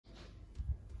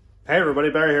Hey everybody,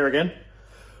 Barry here again.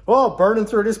 Well, burning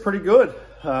through this pretty good.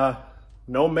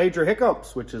 No major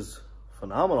hiccups, which is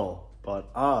phenomenal, but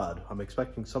odd. I'm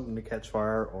expecting something to catch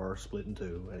fire or split in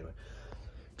two. Anyway,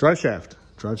 drive shaft.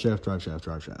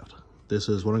 This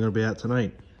is what I'm going to be at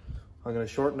tonight. I'm going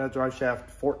to shorten that drive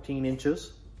shaft 14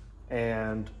 inches,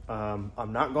 and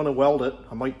I'm not going to weld it.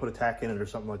 I might put a tack in it or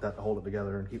something like that to hold it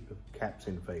together and keep the caps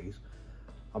in phase.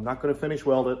 I'm not going to finish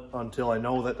weld it until I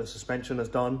know that the suspension is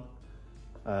done.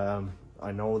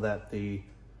 I know that the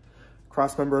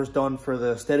cross member is done for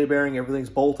the steady bearing. Everything's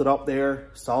bolted up there,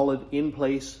 solid in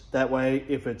place. That way,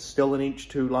 if it's still an inch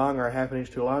too long or a half an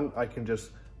inch too long, I can just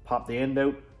pop the end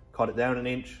out, cut it down an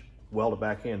inch, weld it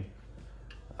back in.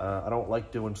 I don't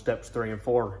like doing steps 3 and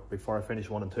 4 before I finish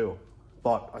 1 and 2,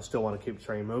 but I still want to keep the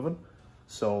train moving.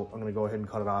 So I'm going to go ahead and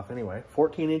cut it off anyway.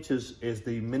 14 inches is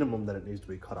the minimum that it needs to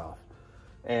be cut off.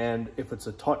 And if it's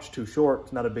a touch too short,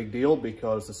 it's not a big deal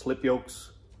because the slip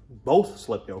yokes, both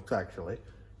slip yokes actually,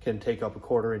 can take up a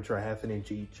 1/4 inch or a half an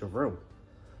inch each of room.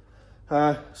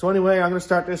 So anyway, I'm going to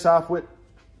start this off with,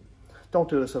 don't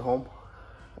do this at home.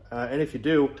 And if you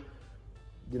do,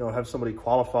 you know, have somebody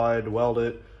qualified to weld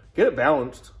it, get it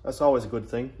balanced. That's always a good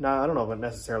thing. Now, I don't know if it's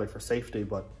necessarily for safety,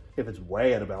 but if it's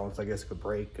way out of balance, I guess it could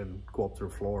break and go up through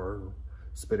the floor or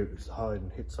spit out your side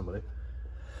and hit somebody.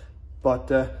 But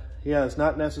yeah, it's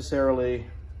not necessarily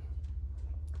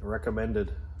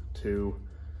recommended to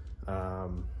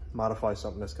modify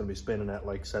something that's going to be spinning at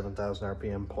like 7,000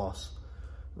 RPM plus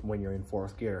when you're in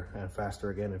 4th gear, and faster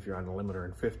again if you're on the limiter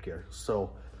in 5th gear.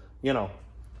 So, you know,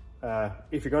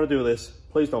 if you're going to do this,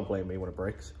 please don't blame me when it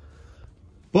breaks.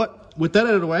 But with that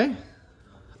out of the way,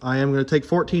 I am going to take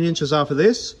 14 inches off of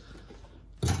this.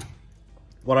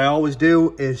 What I always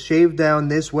do is shave down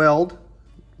this weld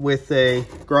with a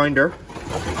grinder.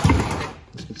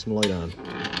 Let's get some light on.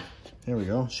 There we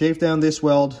go. Shave down this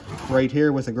weld right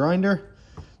here with a grinder,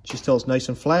 just till it's nice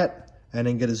and flat, and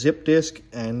then get a zip disc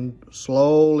and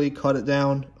slowly cut it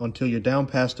down until you're down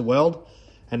past the weld,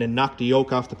 and then knock the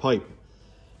yoke off the pipe.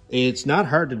 It's not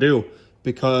hard to do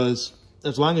because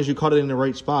as long as you cut it in the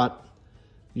right spot,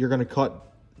 you're going to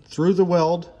cut through the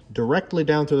weld directly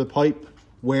down through the pipe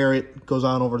where it goes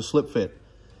on over the slip fit.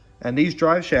 And these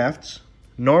drive shafts,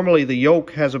 normally the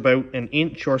yoke has about an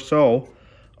inch or so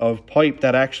of pipe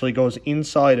that actually goes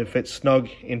inside and fits snug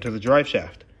into the drive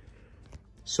shaft.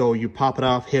 So you pop it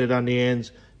off, hit it on the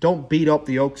ends. Don't beat up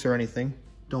the yokes or anything.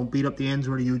 Don't beat up the ends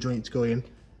where the U-joints go in.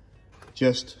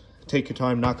 Just take your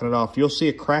time knocking it off. You'll see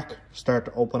a crack start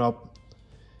to open up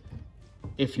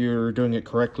if you're doing it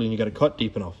correctly and you got to cut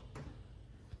deep enough.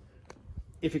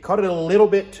 If you cut it a little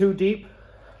bit too deep,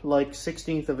 like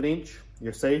 1/16 of an inch,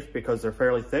 you're safe because they're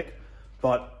fairly thick.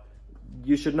 But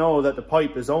you should know that the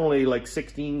pipe is only like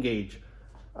 16 gauge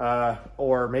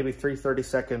or maybe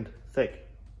 3/32 thick.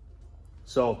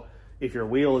 So if your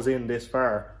wheel is in this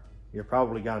far, you're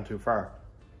probably gone too far.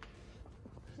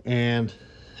 And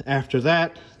after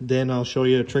that, then I'll show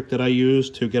you a trick that I use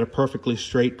to get a perfectly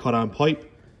straight cut on pipe.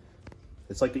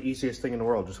 It's like the easiest thing in the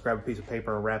world. Just grab a piece of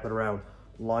paper and wrap it around,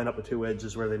 line up the 2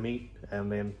 edges where they meet, and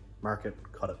then mark it,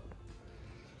 cut it.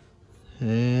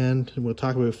 And we'll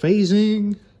talk about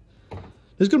phasing.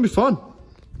 It's gonna be fun.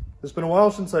 It's been a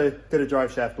while since I did a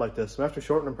drive shaft like this. I'm after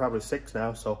shortening probably 6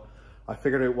 now, so I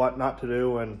figured out what not to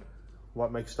do and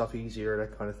what makes stuff easier,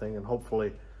 that kind of thing. And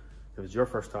hopefully, if it's your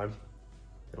first time,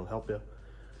 it'll help you.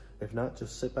 If not,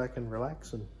 just sit back and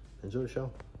relax and enjoy the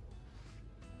show.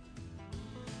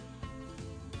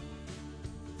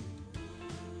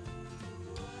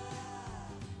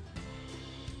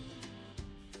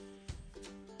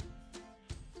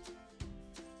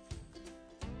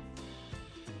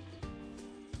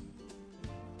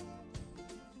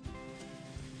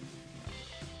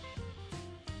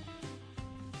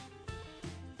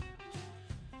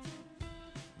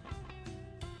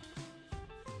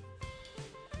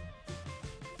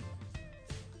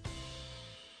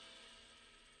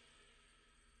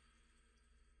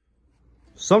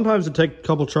 Sometimes it takes a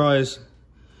couple tries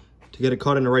to get it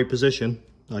cut in the right position.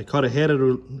 I cut ahead of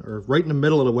or right in the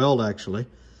middle of the weld actually,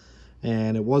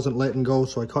 and it wasn't letting go,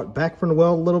 so I cut back from the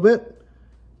weld a little bit,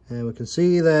 and we can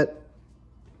see that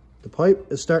the pipe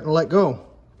is starting to let go.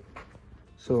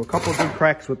 So a couple of good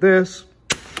cracks with this,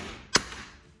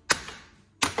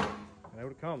 and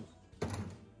out it comes.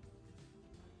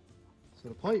 So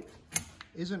the pipe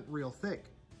isn't real thick.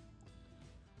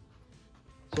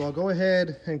 So I'll go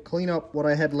ahead and clean up what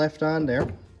I had left on there.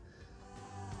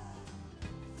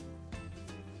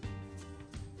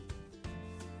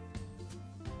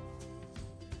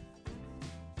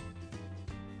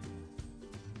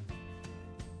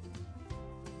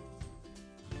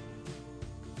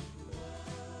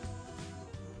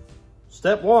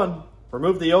 Step 1,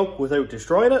 remove the yoke without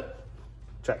destroying it.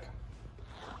 Check.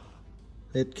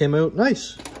 It came out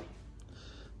nice.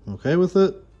 Okay with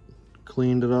it.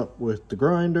 Cleaned it up with the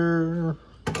grinder.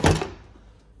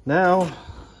 Now,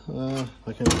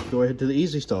 I can go ahead to the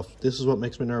easy stuff. This is what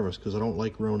makes me nervous because I don't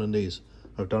like ruining these.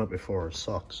 I've done it before, it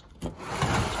sucks.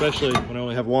 Especially when I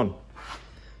only have one.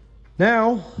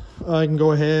 Now, I can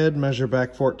go ahead, measure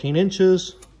back 14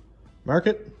 inches, mark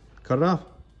it, cut it off.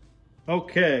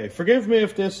 Okay, forgive me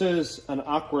if this is an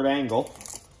awkward angle,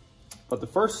 but the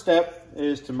first step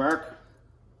is to mark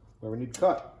where we need to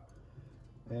cut.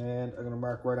 And I'm gonna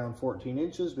mark right on 14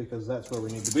 inches because that's where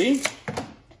we need to be.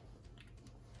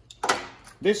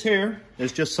 This here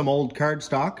is just some old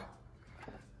cardstock,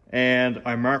 and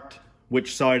I marked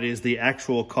which side is the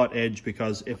actual cut edge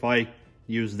because if I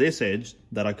use this edge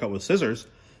that I cut with scissors,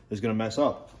 it's gonna mess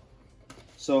up.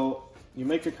 So you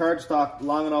make your cardstock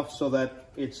long enough so that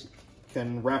it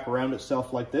can wrap around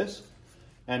itself like this,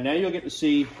 and now you'll get to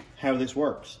see how this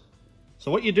works.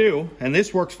 So what you do, and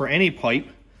this works for any pipe,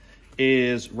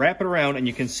 is wrap it around, and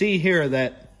you can see here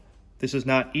that this is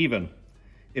not even.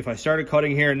 If I started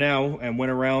cutting here now and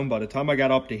went around, by the time I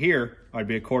got up to here, I'd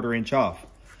be a 1/4 inch off.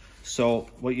 So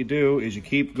what you do is you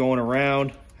keep going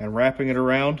around and wrapping it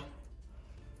around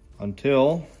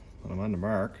until, I'm on the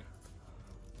mark,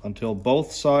 until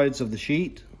both sides of the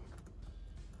sheet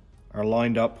are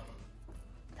lined up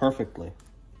perfectly.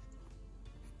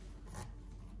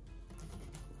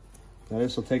 Now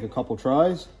this will take a couple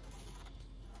tries.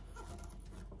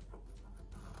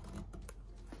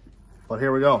 But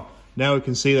here we go. Now we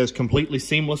can see that it's completely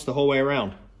seamless the whole way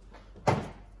around.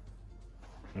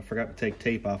 I forgot to take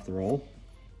tape off the roll.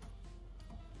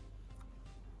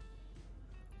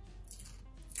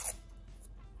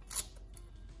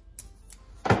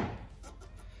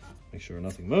 Make sure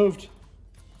nothing moved.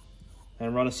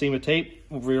 And run a seam of tape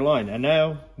over your line. And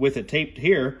now, with it taped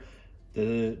here,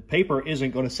 the paper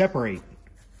isn't going to separate.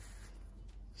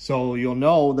 So you'll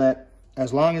know that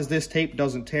as long as this tape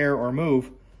doesn't tear or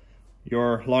move,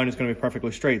 your line is going to be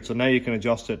perfectly straight. So now you can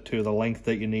adjust it to the length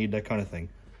that you need, that kind of thing.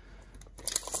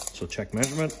 So check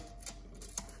measurement.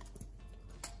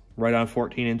 Right on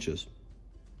 14 inches.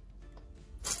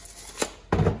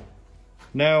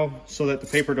 Now, so that the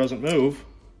paper doesn't move,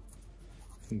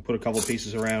 you can put a couple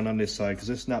pieces around on this side because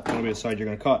this is not going to be the side you're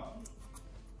going to cut.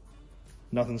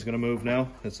 Nothing's going to move now.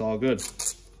 It's all good.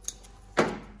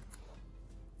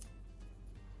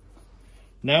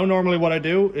 Now, normally what I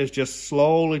do is just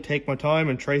slowly take my time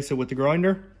and trace it with the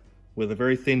grinder with a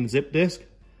very thin zip disc.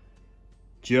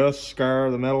 Just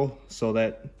scar the metal so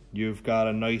that you've got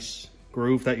a nice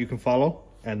groove that you can follow,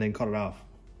 and then cut it off.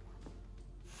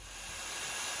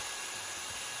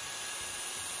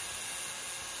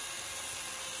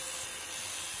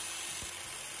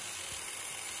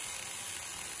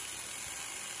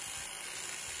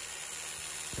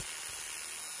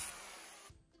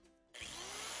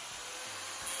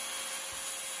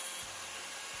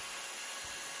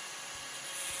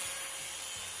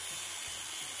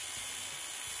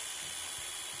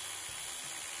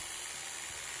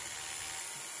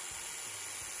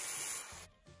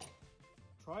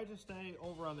 Try to stay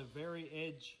over on the very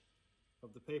edge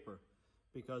of the paper,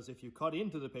 because if you cut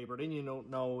into the paper, then you don't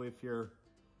know if you're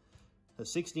a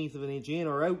 1/16 of an inch in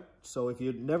or out. So if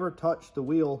you never touch the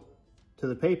wheel to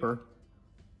the paper,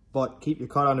 but keep your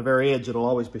cut on the very edge, it'll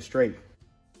always be straight.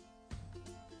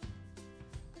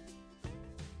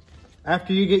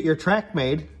 After you get your track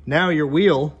made, now your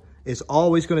wheel is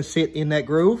always going to sit in that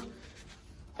groove,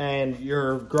 and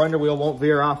your grinder wheel won't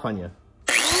veer off on you.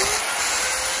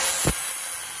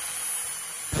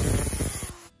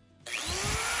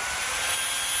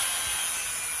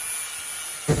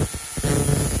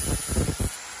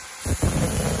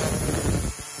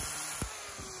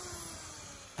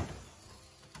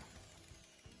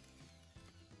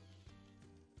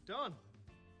 Done.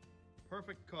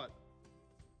 Perfect cut.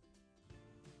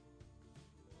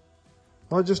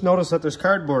 I just noticed that there's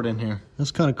cardboard in here.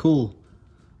 That's kind of cool.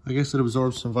 I guess it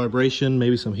absorbs some vibration,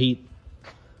 maybe some heat.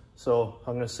 So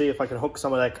I'm going to see if I can hook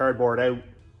some of that cardboard out.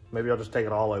 Maybe I'll just take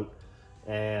it all out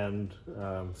and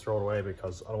throw it away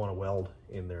because I don't want to weld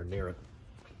in there near it.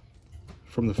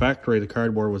 From the factory, the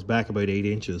cardboard was back about 8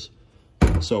 inches.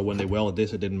 So when they welded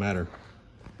this, it didn't matter.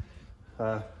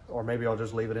 Or maybe I'll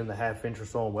just leave it in the 1/2 inch or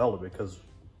so and weld it because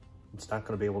it's not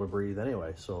going to be able to breathe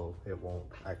anyway, so it won't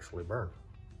actually burn.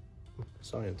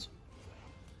 Science.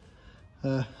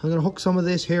 I'm going to hook some of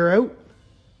this here out,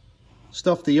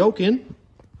 stuff the yoke in,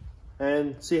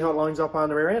 and see how it lines up on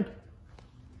the rear end.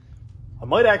 I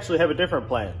might actually have a different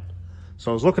plan.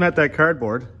 So I was looking at that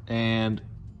cardboard, and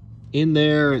in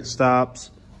there it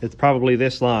stops It's probably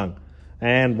this long,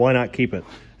 and why not keep it?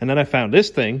 And then I found this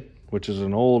thing, which is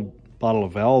an old bottle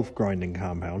of valve grinding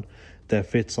compound that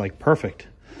fits like perfect.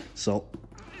 So,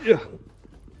 yeah,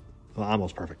 well,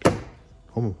 almost perfect.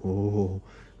 Oh,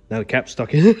 now the cap's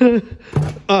stuck in.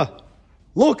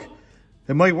 Look,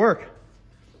 it might work.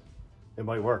 It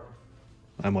might work.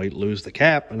 I might lose the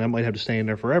cap, and I might have to stay in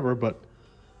there forever, but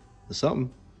it's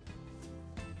something.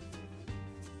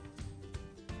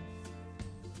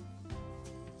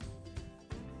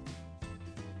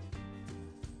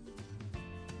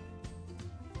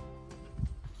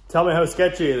 Tell me how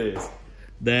sketchy it is.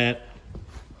 That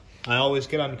I always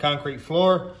get on the concrete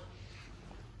floor,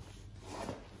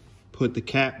 put the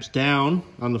caps down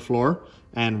on the floor,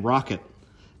 and rock it.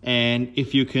 And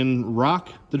if you can rock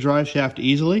the drive shaft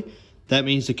easily, that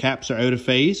means the caps are out of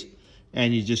phase,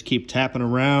 and you just keep tapping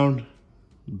around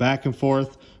back and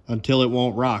forth until it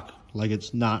won't rock, like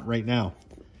it's not right now.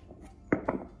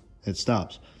 It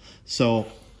stops. So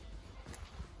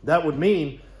that would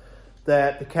mean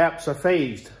that the caps are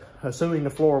phased, assuming the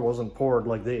floor wasn't poured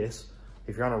like this.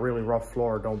 If you're on a really rough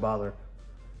floor, don't bother.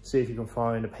 See if you can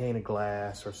find a pane of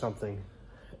glass or something.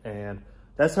 And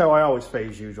that's how I always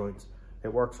phase U-joints.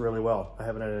 It works really well. I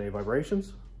haven't had any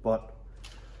vibrations, but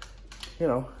you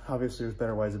know, obviously there's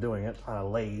better ways of doing it on a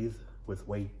lathe with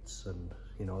weights and,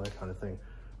 you know, that kind of thing.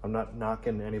 I'm not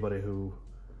knocking anybody who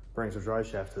brings a drive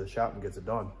shaft to the shop and gets it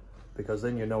done, because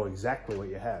then you know exactly what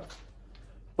you have.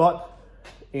 But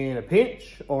in a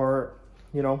pinch, or,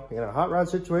 you know, in a hot rod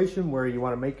situation where you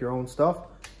want to make your own stuff,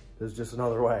 there's just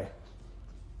another way.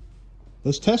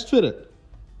 Let's test fit it.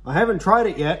 I haven't tried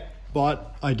it yet,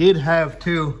 but I did have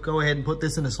to go ahead and put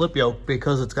this in a slip yoke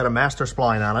because it's got a master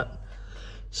spline on it.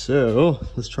 So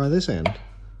let's try this end.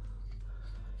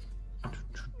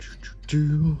 Take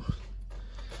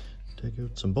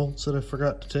out some bolts that I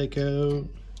forgot to take out.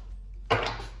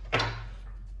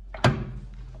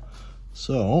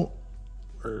 So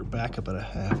we're back up at a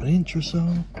 ½ inch or so.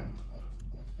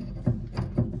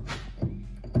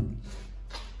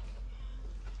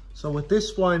 So with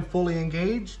this spline fully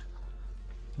engaged,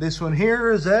 this one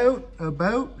here is out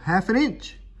about ½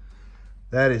 inch.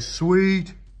 That is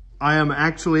sweet. I am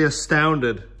actually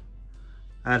astounded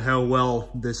at how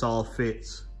well this all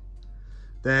fits.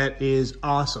 That is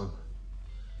awesome.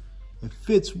 It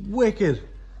fits wicked.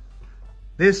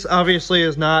 This obviously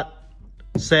is not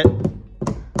set,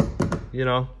 you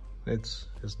know, it's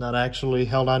not actually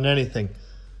held on to anything.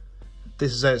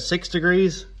 This is at 6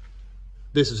 degrees.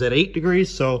 This is at 8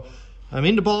 degrees, so I'm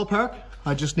in the ballpark.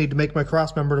 I just need to make my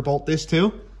cross member to bolt this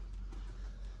to.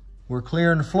 We're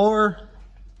clearing the floor.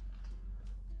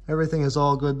 Everything is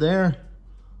all good there.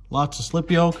 Lots of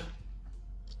slip yoke.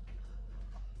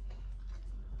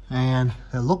 And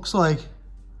it looks like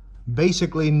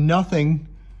basically nothing,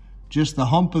 just the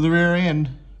hump of the rear end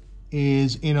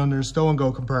is in under the stow and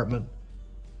go compartment,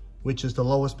 which is the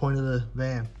lowest point of the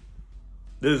van.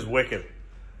 This is wicked.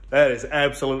 That is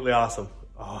absolutely awesome.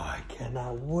 Oh, I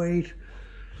cannot wait.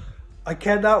 I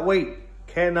cannot wait.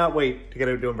 Cannot wait to get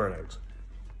out doing burnouts.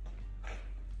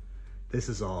 This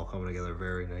is all coming together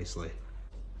very nicely.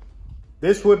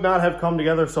 This would not have come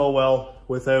together so well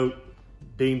without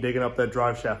Dean digging up that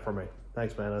drive shaft for me.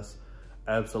 Thanks, man. That's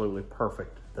absolutely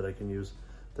perfect that I can use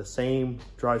the same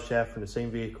drive shaft from the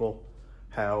same vehicle.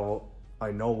 How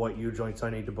I know what U-joints I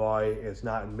need to buy. It's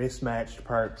not mismatched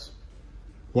parts.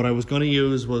 What I was going to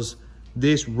use was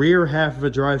this rear half of a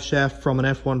drive shaft from an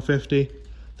F-150,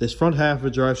 this front half of a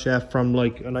drive shaft from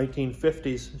like a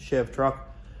 1950s Chev truck,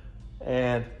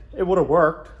 and it would have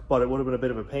worked, but it would have been a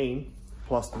bit of a pain.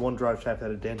 Plus the one drive shaft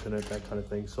had a dent in it, that kind of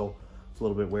thing, so it's a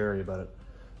little bit wary about it.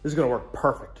 This is going to work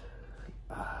perfect.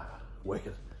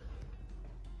 Wicked.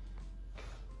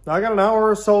 Now I got an hour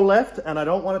or so left, and I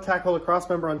don't want to tackle the cross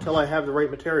member until I have the right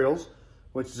materials,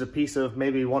 which is a piece of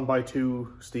maybe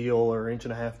 1x2 steel or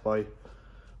 1.5 by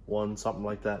 1, something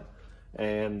like that.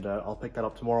 And I'll pick that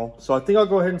up tomorrow. So I think I'll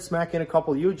go ahead and smack in a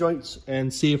couple U-joints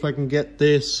and see if I can get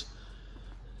this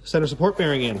center support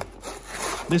bearing in.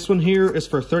 This one here is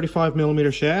for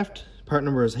 35mm shaft. Part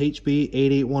number is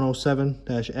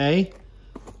HB88107-A,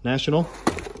 National.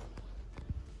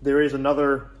 There is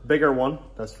another bigger one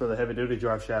that's for the heavy duty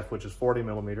drive shaft, which is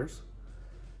 40mm.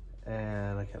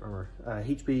 And I can't remember.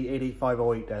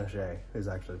 HB88508-A is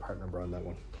actually the part number on that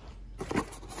one.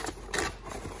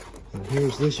 And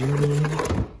here's this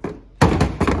unit.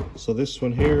 So this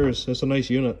one here is a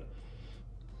nice unit.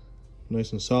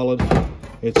 Nice and solid.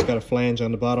 It's got a flange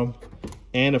on the bottom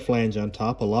and a flange on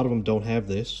top. A lot of them don't have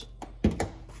this.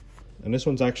 And this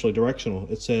one's actually directional.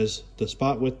 It says the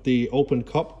spot with the open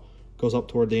cup goes up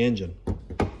toward the engine.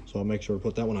 So I'll make sure to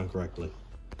put that one on correctly.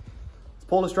 Let's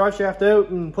pull this drive shaft out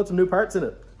and put some new parts in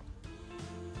it.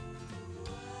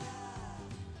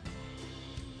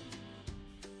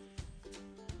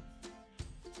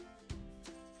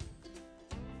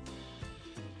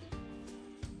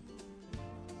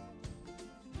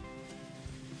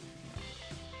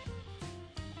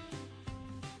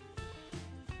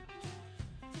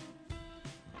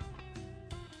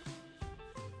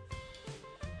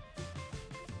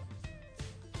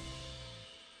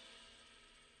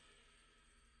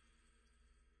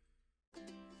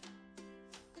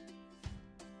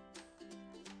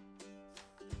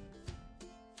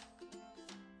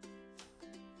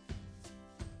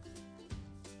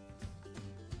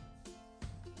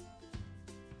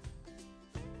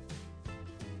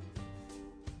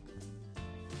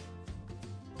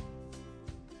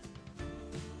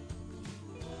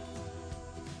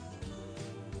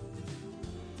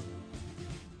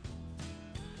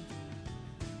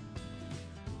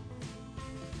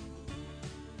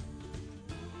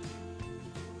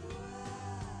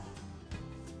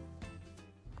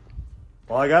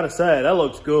 Well, I gotta say, that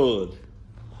looks good.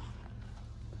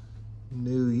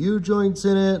 New U-joints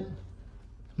in it,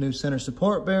 new center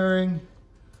support bearing,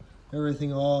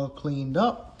 everything all cleaned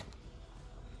up.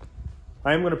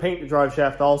 I am gonna paint the drive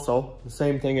shaft also, the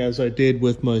same thing as I did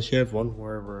with my Chev one,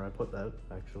 wherever I put that,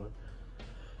 actually.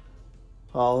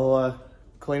 I'll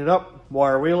clean it up,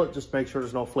 wire wheel it, just make sure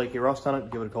there's no flaky rust on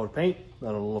it, give it a coat of paint,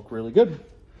 that'll look really good.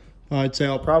 I'd say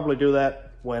I'll probably do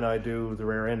that when I do the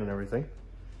rear end and everything.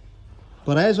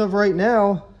 But as of right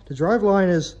now, the driveline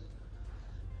is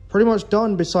pretty much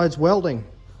done besides welding.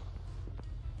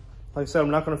 Like I said,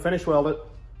 I'm not going to finish weld it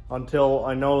until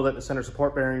I know that the center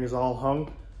support bearing is all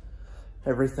hung.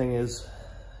 Everything is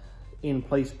in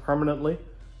place permanently.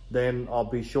 Then I'll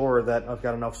be sure that I've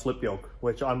got enough slip yoke,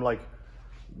 which I'm like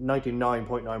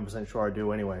 99.9% sure I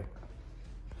do anyway.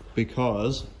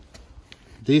 Because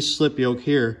this slip yoke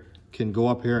here can go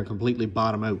up here and completely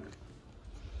bottom out.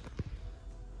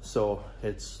 So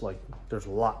it's like, there's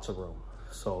lots of room.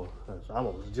 So I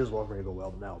almost just want to go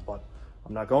weld now, but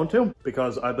I'm not going to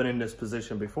because I've been in this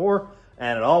position before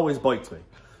and it always bites me.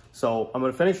 So I'm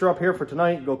going to finish her up here for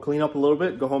tonight, go clean up a little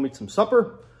bit, go home, eat some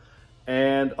supper,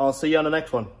 and I'll see you on the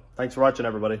next one. Thanks for watching,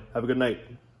 everybody. Have a good night.